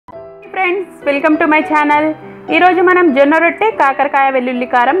Friends, welcome to my channel. ఈరోజు మనం జొన్న రొట్టె కాకరకాయ వెల్లుల్లి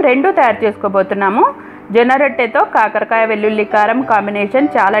కారం రెండు తయారు చేసుకోబోతున్నాము. జొన్న రొట్టెతో కాకరకాయ వెల్లుల్లి కారం కాంబినేషన్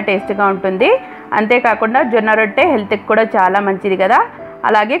చాలా టేస్టీగా ఉంటుంది. అంతేకాకుండా జొన్న రొట్టె హెల్త్కి కూడా చాలా మంచిది కదా,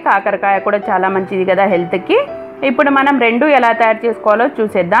 అలాగే కాకరకాయ కూడా చాలా మంచిది కదా హెల్త్కి. ఇప్పుడు మనం రెండు ఎలా తయారు చేసుకోవాలో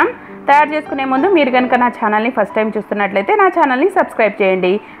చూసేద్దాం. తయారు చేసుకునే ముందు మీరు కనుక నా ఛానల్ని ఫస్ట్ టైం చూస్తున్నట్లయితే నా ఛానల్ని సబ్స్క్రైబ్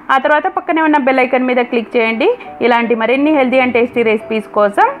చేయండి. ఆ తర్వాత పక్కనే ఉన్న బెల్ ఐకాన్ మీద క్లిక్ చేయండి. ఇలాంటి మరిన్ని హెల్తీ అండ్ టేస్టీ రెసిపీస్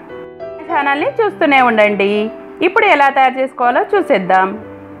కోసం ఛానల్ని చూస్తూనే ఉండండి. ఇప్పుడు ఎలా తయారు చేసుకోవాలో చూసేద్దాం.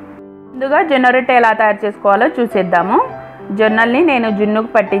 ముందుగా జొన్న రొట్టె ఎలా తయారు చేసుకోవాలో చూసేద్దాము. జొన్నల్ని నేను జున్నుకు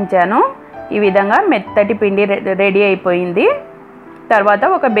పట్టించాను. ఈ విధంగా మెత్తటి పిండి రెడీ అయిపోయింది. తర్వాత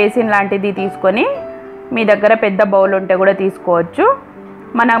ఒక బేసిన్ లాంటిది తీసుకొని, మీ దగ్గర పెద్ద బౌల్ ఉంటే కూడా తీసుకోవచ్చు.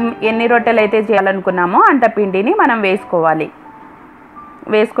 మనం ఎన్ని రొట్టెలు అయితే చేయాలనుకున్నామో అంత పిండిని మనం వేసుకోవాలి.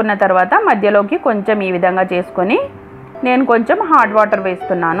 వేసుకున్న తర్వాత మధ్యలోకి కొంచెం ఈ విధంగా చేసుకొని, నేను కొంచెం హాట్ వాటర్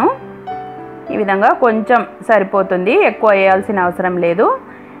వేస్తున్నాను. ఈ విధంగా కొంచెం సరిపోతుంది, ఎక్కువ వేయాల్సిన అవసరం లేదు.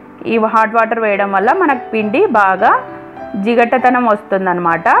 ఈ హాట్ వాటర్ వేయడం వల్ల మనకు పిండి బాగా జిగటతనం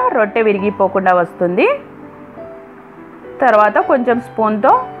వస్తుందన్నమాట, రొట్టె విరిగిపోకుండా వస్తుంది. తర్వాత కొంచెం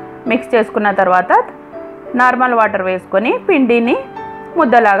స్పూన్తో మిక్స్ చేసుకున్న తర్వాత నార్మల్ వాటర్ వేసుకొని పిండిని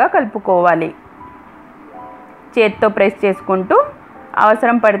ముద్దలాగా కలుపుకోవాలి. చేత్తో ప్రెస్ చేసుకుంటూ,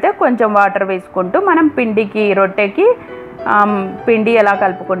 అవసరం పడితే కొంచెం వాటర్ వేసుకుంటూ మనం పిండికి రొట్టెకి పిండి ఎలా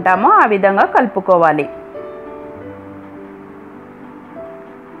కలుపుకుంటామో ఆ విధంగా కలుపుకోవాలి.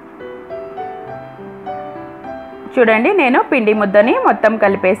 చూడండి, నేను పిండి ముద్దని మొత్తం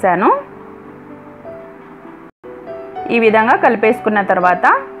కలిపేశాను. ఈ విధంగా కలిపేసుకున్న తర్వాత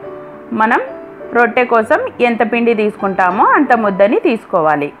మనం రొట్టె కోసం ఎంత పిండి తీసుకుంటామో అంత ముద్దని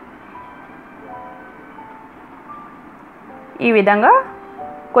తీసుకోవాలి. ఈ విధంగా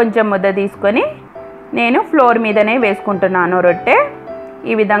కొంచెం ముద్ద తీసుకొని నేను ఫ్లోర్ మీదనే వేసుకుంటున్నాను రొట్టె.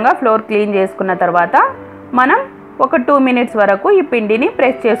 ఈ విధంగా ఫ్లోర్ క్లీన్ చేసుకున్న తర్వాత మనం ఒక 2 మినిట్స్ వరకు ఈ పిండిని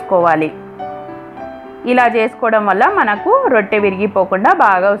ప్రెస్ చేసుకోవాలి. ఇలా చేసుకోవడం వల్ల మనకు రొట్టె విరిగిపోకుండా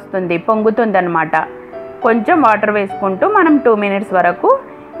బాగా వస్తుంది, పొంగుతుందన్నమాట. కొంచెం వాటర్ వేసుకుంటూ మనం 2 మినిట్స్ వరకు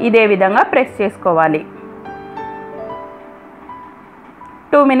ఇదే విధంగా ప్రెస్ చేసుకోవాలి.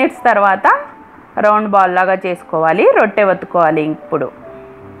 2 మినిట్స్ తర్వాత రౌండ్ బాల్ లాగా చేసుకోవాలి, రొట్టె ఒత్తుకోవాలి. ఇప్పుడు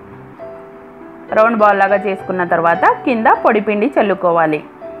రౌండ్ బాల్ లాగా చేసుకున్న తర్వాత కింద పొడిపిండి చల్లుకోవాలి.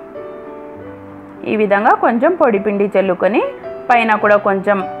 ఈ విధంగా కొంచెం పొడిపిండి చల్లుకొని, పైన కూడా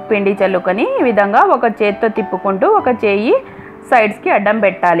కొంచెం పిండి చల్లుకొని, ఈ విధంగా ఒక చేత్తో తిప్పుకుంటూ ఒక చేయి సైడ్స్కి అడ్డం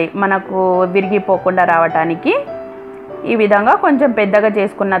పెట్టాలి, మనకు విరిగిపోకుండా రావటానికి. ఈ విధంగా కొంచెం పెద్దగా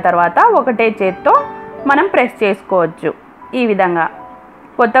చేసుకున్న తర్వాత ఒకటే చేత్తో మనం ప్రెస్ చేసుకోవచ్చు. ఈ విధంగా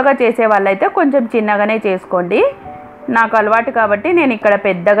కొత్తగా చేసే వాళ్ళైతే కొంచెం చిన్నగానే చేసుకోండి. నాకు అలవాటు కాబట్టి నేను ఇక్కడ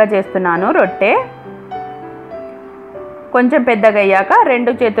పెద్దగా చేస్తున్నాను రొట్టె. కొంచెం పెద్దగా అయ్యాక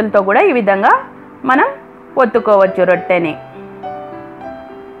 2 చేతులతో కూడా ఈ విధంగా మనం ఒత్తుకోవచ్చు రొట్టెని.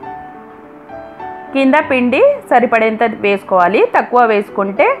 కింద పిండి సరిపడేంత వేసుకోవాలి, తక్కువ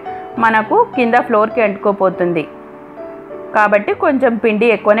వేసుకుంటే మనకు కింద ఫ్లోర్కి అంటుకోపోతుంది. కాబట్టి కొంచెం పిండి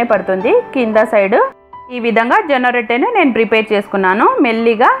ఎక్కువనే పడుతుంది కింద సైడ్. ఈ విధంగా జొన్న రొట్టెను నేను ప్రిపేర్ చేసుకున్నాను.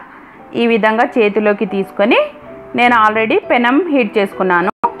 మెల్లిగా ఈ విధంగా చేతిలోకి తీసుకొని, నేను ఆల్రెడీ పెనం హీట్ చేసుకున్నాను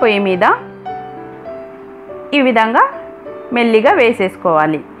పొయ్యి మీద. ఈ విధంగా మెల్లిగా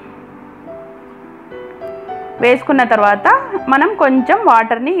వేసేసుకోవాలి. వేసుకున్న తర్వాత మనం కొంచెం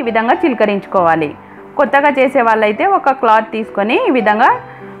వాటర్ని ఈ విధంగా చిలకరించుకోవాలి. కొత్తగా చేసే వాళ్ళైతే ఒక క్లాత్ తీసుకొని ఈ విధంగా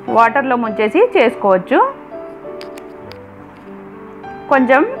వాటర్లో ముంచేసి చేసుకోవచ్చు.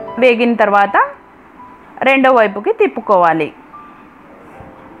 కొంచెం వేగిన తర్వాత రెండో వైపుకి తిప్పుకోవాలి.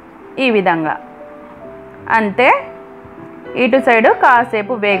 ఈ విధంగా అంతే. ఇటు సైడు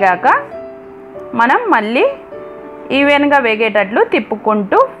కాసేపు వేగాక మనం మళ్ళీ ఈవెన్గా వేగేటట్లు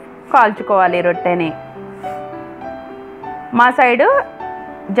తిప్పుకుంటూ కాల్చుకోవాలి రొట్టెని. మా సైడు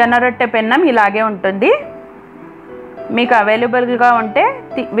జొన్న రొట్టె పెన్నం ఇలాగే ఉంటుంది. మీకు అవైలబుల్గా ఉంటే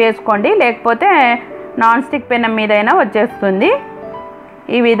వేసుకోండి, లేకపోతే నాన్ స్టిక్ పెన్నం మీదైనా వచ్చేస్తుంది.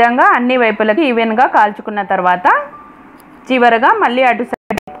 ఈ విధంగా అన్ని వైపులకి ఈవెన్గా కాల్చుకున్న తర్వాత చివరగా మళ్ళీ అటు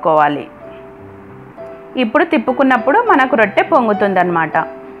సైడ్ తిప్పుకోవాలి. ఇప్పుడు తిప్పుకున్నప్పుడు మనకు రొట్టె పొంగుతుందన్నమాట.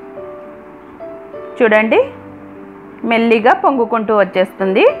 చూడండి, మెల్లిగా పొంగుకుంటూ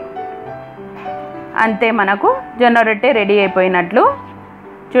వచ్చేస్తుంది. అంతే, మనకు జొన్న రొట్టె రెడీ అయిపోయినట్లు.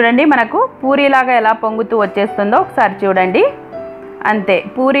 చూడండి, మనకు పూరీలాగా ఎలా పొంగుతూ వచ్చేస్తుందో ఒకసారి చూడండి. అంతే,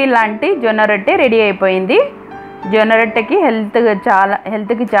 పూరీ లాంటి జొన్న రొట్టె రెడీ అయిపోయింది. జొన్న రొట్టెకి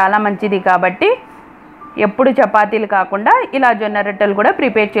హెల్త్కి చాలా మంచిది కాబట్టి ఎప్పుడు చపాతీలు కాకుండా ఇలా జొన్న రొట్టెలు కూడా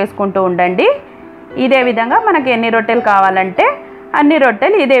ప్రిపేర్ చేసుకుంటూ ఉండండి. ఇదే విధంగా మనకు ఎన్ని రొట్టెలు కావాలంటే అన్ని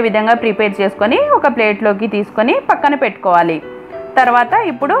రొట్టెలు ఇదే విధంగా ప్రిపేర్ చేసుకొని ఒక ప్లేట్లోకి తీసుకొని పక్కన పెట్టుకోవాలి. తర్వాత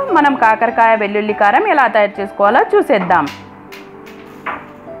ఇప్పుడు మనం కాకరకాయ వెల్లుల్లి కారం ఎలా తయారు చేసుకోవాలో చూసేద్దాం.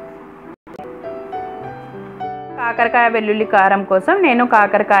 కాకరకాయ వెల్లుల్లి కారం కోసం నేను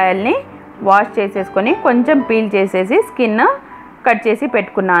కాకరకాయల్ని వాష్ చేసేసుకొని కొంచెం పీల్ చేసేసి స్కిన్ కట్ చేసి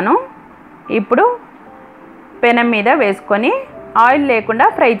పెట్టుకున్నాను. ఇప్పుడు పెనం మీద వేసుకొని ఆయిల్ లేకుండా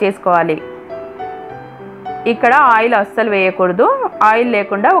ఫ్రై చేసుకోవాలి. ఇక్కడ ఆయిల్ అస్సలు వేయకూడదు. ఆయిల్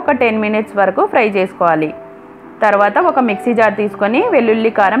లేకుండా ఒక 10 మినిట్స్ వరకు ఫ్రై చేసుకోవాలి. తర్వాత ఒక మిక్సీ జార్ తీసుకొని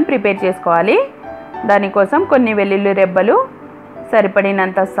వెల్లుల్లి కారం ప్రిపేర్ చేసుకోవాలి. దానికోసం కొన్ని వెల్లుల్లి రెబ్బలు,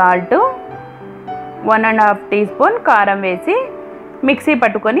 సరిపడినంత సాల్ట్, 1.5 టీ స్పూన్ కారం వేసి మిక్సీ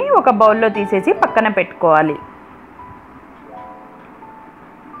పట్టుకొని ఒక బౌల్లో తీసేసి పక్కన పెట్టుకోవాలి.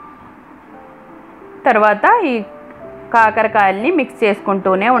 తర్వాత ఈ కాకరకాయల్ని మిక్స్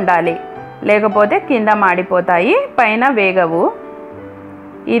చేసుకుంటూనే ఉండాలి, లేకపోతే కింద మాడిపోతాయి, పైన వేగవు.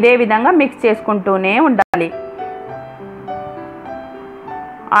 ఇదే విధంగా మిక్స్ చేసుకుంటూనే ఉండాలి.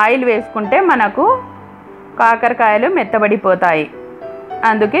 ఆయిల్ వేసుకుంటే మనకు కాకరకాయలు మెత్తబడిపోతాయి.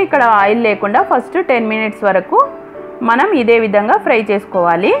 అందుకే ఇక్కడ ఆయిల్ లేకుండా ఫస్ట్ 10 మినిట్స్ వరకు మనం ఇదే విధంగా ఫ్రై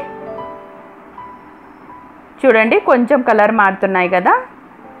చేసుకోవాలి. చూడండి కొంచెం కలర్ మారుతున్నాయి కదా,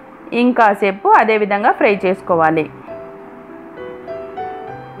 ఇంకాసేపు అదే విధంగా ఫ్రై చేసుకోవాలి.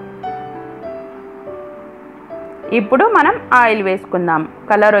 ఇప్పుడు మనం ఆయిల్ వేసుకుందాం.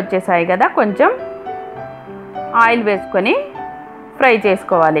 కలర్ వచ్చేసాయి కదా, కొంచెం ఆయిల్ వేసుకొని ఫ్రై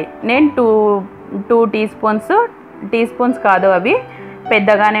చేసుకోవాలి. నేను టూ టీ స్పూన్స్ కాదు, అవి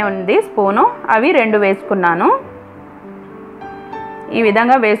పెద్దగానే ఉంది స్పూను, అవి 2 వేసుకున్నాను. ఈ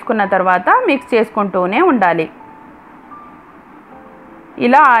విధంగా వేసుకున్న తర్వాత మిక్స్ చేసుకుంటూనే ఉండాలి.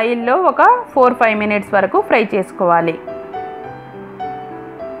 ఇలా ఆయిల్లో ఒక 4-5 మినిట్స్ వరకు ఫ్రై చేసుకోవాలి.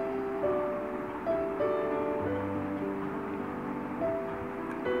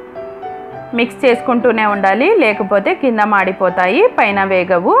 మిక్స్ చేసుకుంటూనే ఉండాలి, లేకపోతే కింద మాడిపోతాయి, పైన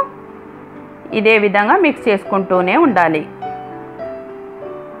వేగవు. ఇదే విధంగా మిక్స్ చేసుకుంటూనే ఉండాలి.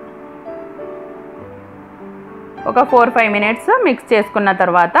 ఒక 4-5 మినిట్స్ మిక్స్ చేసుకున్న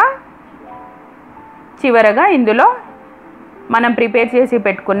తర్వాత చివరగా ఇందులో మనం ప్రిపేర్ చేసి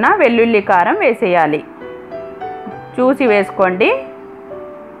పెట్టుకున్న వెల్లుల్లి కారం వేసేయాలి. చూసి వేసుకోండి.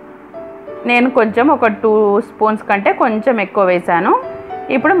 నేను కొంచెం ఒక 2 స్పూన్స్ కంటే కొంచెం ఎక్కువ వేసాను.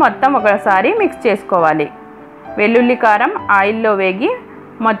 ఇప్పుడు మొత్తం ఒకసారి మిక్స్ చేసుకోవాలి. వెల్లుల్లి కారం ఆయిల్లో వేగి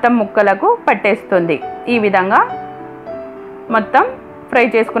మొత్తం ముక్కలకు పట్టేస్తుంది. ఈ విధంగా మొత్తం ఫ్రై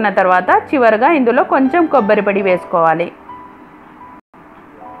చేసుకున్న తర్వాత చివరగా ఇందులో కొంచెం కొబ్బరి పొడి వేసుకోవాలి.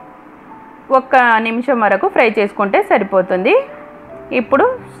 1 నిమిషం వరకు ఫ్రై చేసుకుంటే సరిపోతుంది. ఇప్పుడు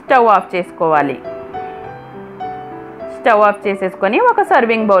స్టవ్ ఆఫ్ చేసుకోవాలి. స్టవ్ ఆఫ్ చేసేసుకొని ఒక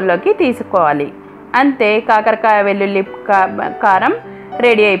సర్వింగ్ బౌల్లోకి తీసుకోవాలి. అంతే, కాకరకాయ వెల్లుల్లి కారం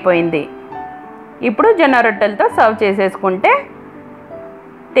రెడీ అయిపోయింది. ఇప్పుడు జొన్న రొట్టెలతో సర్వ్ చేసేసుకుంటే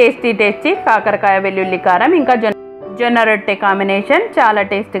టేస్టీ కాకరకాయ వెల్లుల్లి కారం ఇంకా జొన్న రొట్టె కాంబినేషన్ చాలా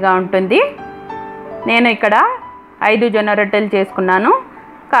టేస్టీగా ఉంటుంది. నేను ఇక్కడ 5 జొన్న రొట్టెలు చేసుకున్నాను.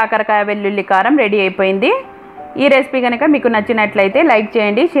 కాకరకాయ వెల్లుల్లి కారం రెడీ అయిపోయింది. ఈ రెసిపీ కనుక మీకు నచ్చినట్లయితే లైక్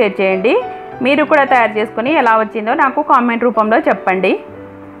చేయండి, షేర్ చేయండి. మీరు కూడా తయారు చేసుకొని ఎలా వచ్చిందో నాకు కామెంట్ రూపంలో చెప్పండి.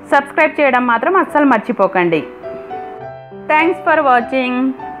 సబ్స్క్రైబ్ చేయడం మాత్రం అస్సలు మర్చిపోకండి. Thanks for watching.